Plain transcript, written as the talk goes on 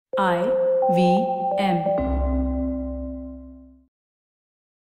IVM.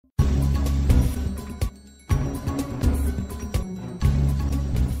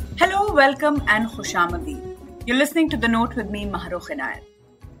 Hello, welcome, and Khushamadi. You're listening to The Note with me, Mahrukh Inayat.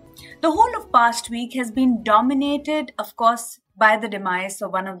 The whole of past week has been dominated, of course, by the demise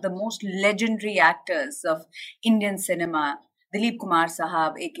of one of the most legendary actors of Indian cinema, Dilip Kumar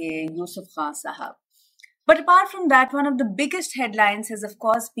Sahab, aka Yusuf Khan Sahab. But apart from that, one of the biggest headlines has, of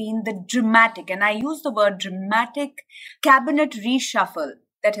course, been the dramatic, and I use the word dramatic, cabinet reshuffle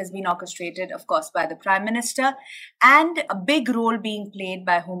that has been orchestrated, of course, by the Prime Minister, and a big role being played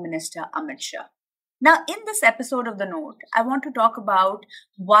by Home Minister Amit Shah. Now, in this episode of The Note, I want to talk about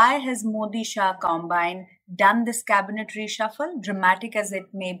why has Modi-Shah combine done this cabinet reshuffle, dramatic as it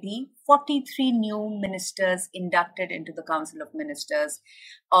may be. 43 new ministers inducted into the Council of Ministers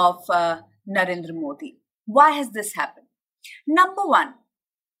of Narendra Modi. Why has this happened? Number one,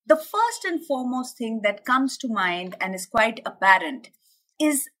 the first and foremost thing that comes to mind and is quite apparent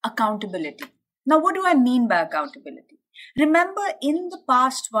is accountability. Now, what do I mean by accountability? Remember, in the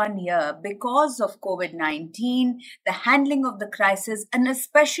past 1 year, because of COVID-19, the handling of the crisis, and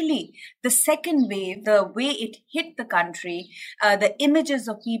especially the second wave, the way it hit the country, the images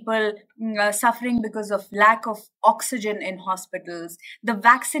of people suffering because of lack of oxygen in hospitals, the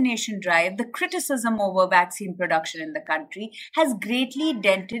vaccination drive, the criticism over vaccine production in the country has greatly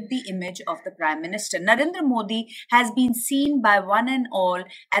dented the image of the Prime Minister. Narendra Modi has been seen by one and all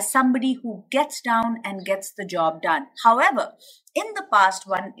as somebody who gets down and gets the job done. However, in the past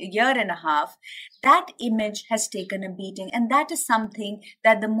 1 year and a half, that image has taken a beating, and that is something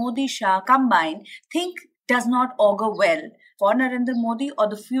that the Modi-Shah combine think does not augur well for Narendra Modi or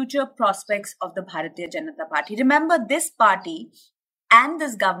the future prospects of the Bharatiya Janata Party. Remember, this party and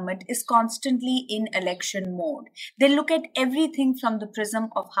this government is constantly in election mode. They look at everything from the prism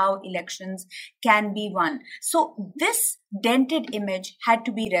of how elections can be won. So this dented image had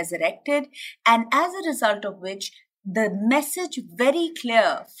to be resurrected, and as a result of which, the message very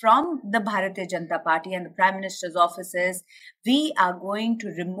clear from the Bharatiya Janata Party and the Prime Minister's office is, we are going to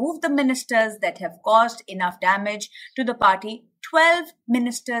remove the ministers that have caused enough damage to the party. 12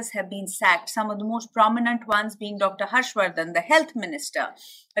 ministers have been sacked, some of the most prominent ones being Dr. Harshvardhan, the health minister,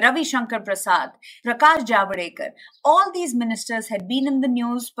 Ravi Shankar Prasad, Prakash Javadekar. All these ministers had been in the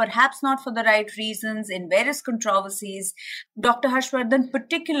news, perhaps not for the right reasons, in various controversies. Dr. Harshvardhan,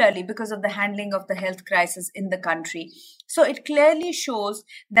 particularly because of the handling of the health crisis in the country. So it clearly shows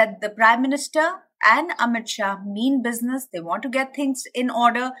that the Prime Minister and Amit Shah mean business. They want to get things in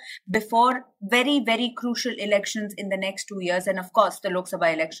order before very, very crucial elections in the next 2 years, and of course the Lok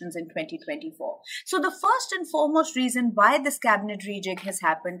Sabha elections in 2024. So the first and foremost reason why this cabinet rejig has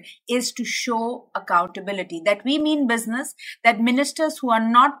happened is to show accountability, that we mean business, that ministers who are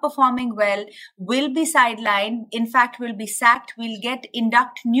not performing well will be sidelined, in fact will be sacked, will get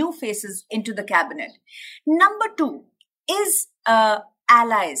induct new faces into the cabinet. Number two is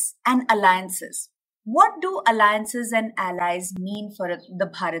allies and alliances. What do alliances and allies mean for the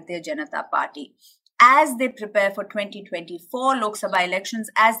Bharatiya Janata Party as they prepare for 2024 Lok Sabha elections,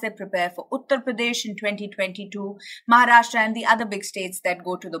 as they prepare for Uttar Pradesh in 2022, Maharashtra and the other big states that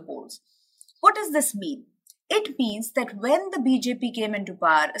go to the polls? What does this mean? It means that when the BJP came into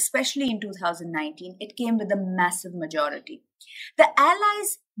power, especially in 2019, it came with a massive majority. The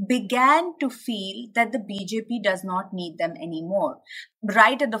allies began to feel that the BJP does not need them anymore.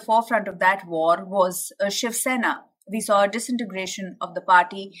 Right at the forefront of that war was Shiv Sena. We saw a disintegration of the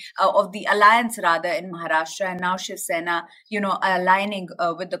party, of the alliance rather, in Maharashtra, and now Shiv Sena, aligning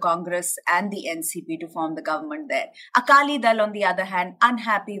with the Congress and the NCP to form the government there. Akali Dal, on the other hand,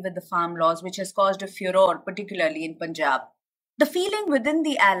 unhappy with the farm laws, which has caused a furor, particularly in Punjab. The feeling within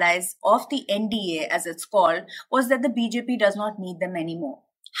the allies of the NDA, as it's called, was that the BJP does not need them anymore.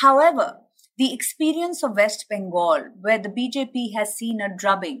 However, the experience of West Bengal, where the BJP has seen a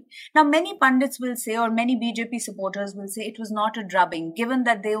drubbing. Now, many pundits will say, or many BJP supporters will say, it was not a drubbing. Given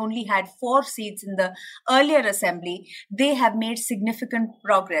that they only had 4 seats in the earlier assembly, they have made significant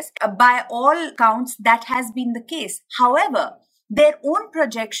progress. By all counts, that has been the case. However, their own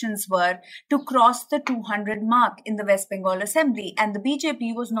projections were to cross the 200 mark in the West Bengal Assembly, and the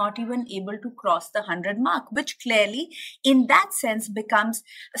BJP was not even able to cross the 100 mark, which clearly, in that sense, becomes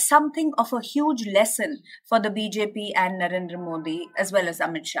something of a huge lesson for the BJP and Narendra Modi as well as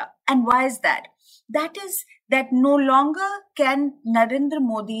Amit Shah. And why is that? That is that no longer can Narendra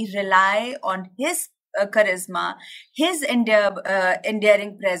Modi rely on his charisma, his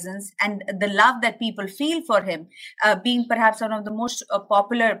endearing presence, and the love that people feel for him, being perhaps one of the most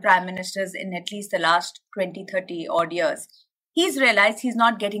popular prime ministers in at least the last 20, 30 odd years. he's realized he's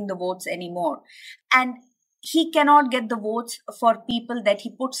not getting the votes anymore. And he cannot get the votes for people that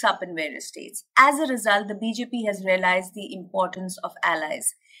he puts up in various states. As a result, the BJP has realized the importance of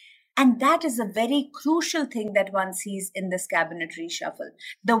allies. And that is a very crucial thing that one sees in this cabinet reshuffle.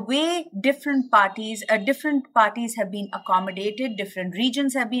 The way different parties have been accommodated, different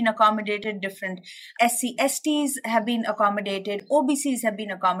regions have been accommodated, different SC, STs have been accommodated, OBCs have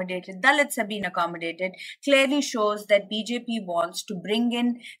been accommodated, Dalits have been accommodated, clearly shows that BJP wants to bring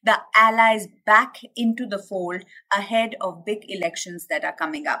in the allies back into the fold ahead of big elections that are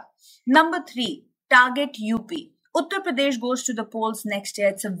coming up. Number 3, target UP. Uttar Pradesh goes to the polls next year.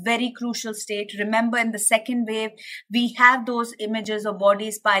 It's a very crucial state. Remember, in the second wave, we have those images of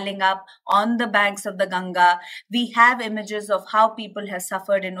bodies piling up on the banks of the Ganga. We have images of how people have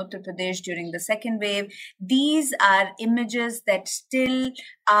suffered in Uttar Pradesh during the second wave. These are images that still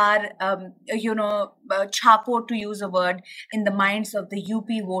are, chapo, to use a word, in the minds of the UP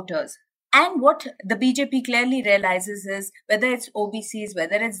voters. And what the BJP clearly realizes is whether it's OBCs,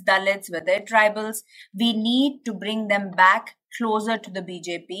 whether it's Dalits, whether it's tribals, we need to bring them back closer to the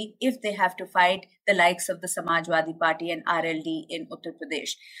BJP if they have to fight the likes of the Samajwadi Party and RLD in Uttar Pradesh.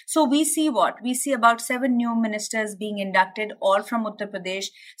 So we see what? We see about 7 new ministers being inducted, all from Uttar Pradesh.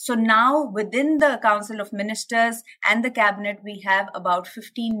 So now within the Council of Ministers and the cabinet, we have about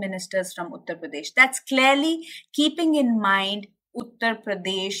 15 ministers from Uttar Pradesh. That's clearly keeping in mind Uttar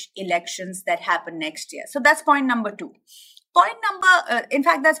Pradesh elections that happen next year. So that's point number 2.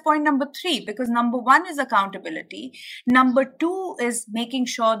 That's point number 3, because number 1 is accountability. Number 2 is making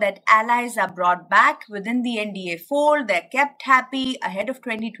sure that allies are brought back within the NDA fold. They're kept happy ahead of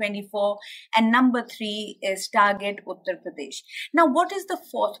 2024. And number 3 is target Uttar Pradesh. Now, what is the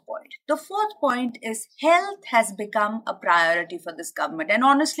 4th point? The 4th point is health has become a priority for this government. And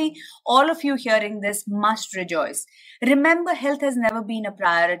honestly, all of you hearing this must rejoice. Remember, health has never been a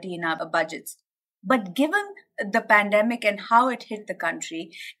priority in our budgets. But given the pandemic and how it hit the country,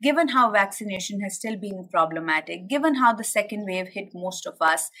 given how vaccination has still been problematic, given how the second wave hit most of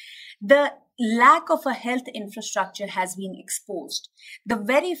us, the lack of a health infrastructure has been exposed. The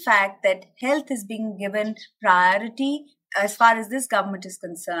very fact that health is being given priority as far as this government is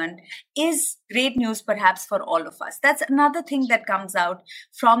concerned is great news perhaps for all of us. That's another thing that comes out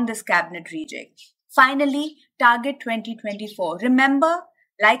from this cabinet rejig. Finally, target 2024. Remember,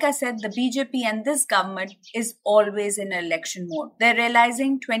 like I said, the BJP and this government is always in election mode. They're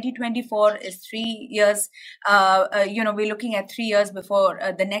realizing 2024 is 3 years, we're looking at 3 years before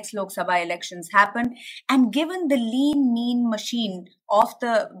the next Lok Sabha elections happen. And given the lean, mean machine of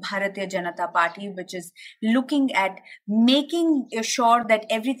the Bharatiya Janata Party, which is looking at making sure that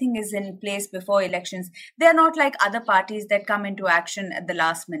everything is in place before elections, they're not like other parties that come into action at the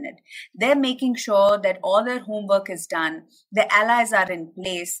last minute. They're making sure that all their homework is done, the allies are in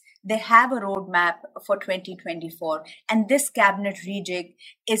place, they have a roadmap for 2024, and this cabinet rejig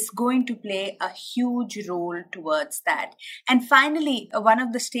is going to play a huge role towards that. And finally, one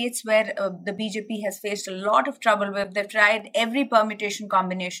of the states where the BJP has faced a lot of trouble with, they've tried every permutation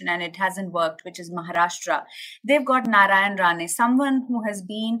combination and it hasn't worked, which is Maharashtra. They've got Narayan Rane, someone who has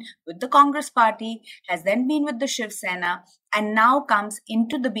been with the Congress party, has then been with the Shiv Sena, and now comes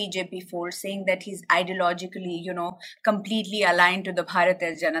into the BJP fold saying that he's ideologically, completely aligned to the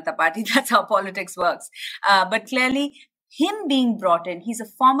Bharatiya Janata Party. That's how politics works. But clearly, him being brought in, he's a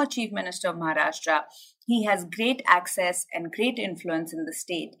former chief minister of Maharashtra. He has great access and great influence in the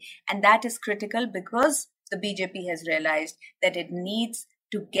state. And that is critical because the BJP has realized that it needs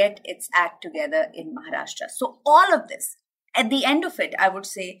to get its act together in Maharashtra. So all of this, at the end of it, I would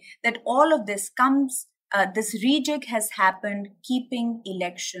say that all of this comes this rejig has happened keeping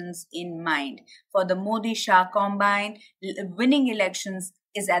elections in mind. For the Modi-Shah combine, winning elections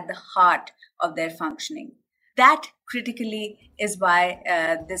is at the heart of their functioning. That critically is why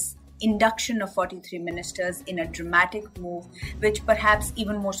this induction of 43 ministers in a dramatic move, which perhaps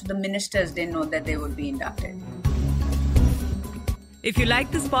even most of the ministers didn't know that they would be inducted. If you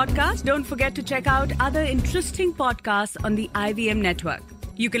like this podcast, don't forget to check out other interesting podcasts on the IVM network.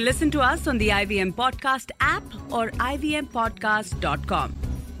 You can listen to us on the IVM Podcast app or ivmpodcast.com.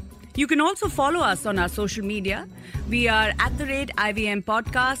 You can also follow us on our social media. We are @IVM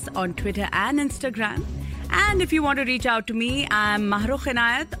Podcast on Twitter and Instagram. And if you want to reach out to me, I'm Mahrukh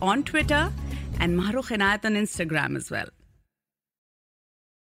Inayat on Twitter and Mahrukh Inayat on Instagram as well.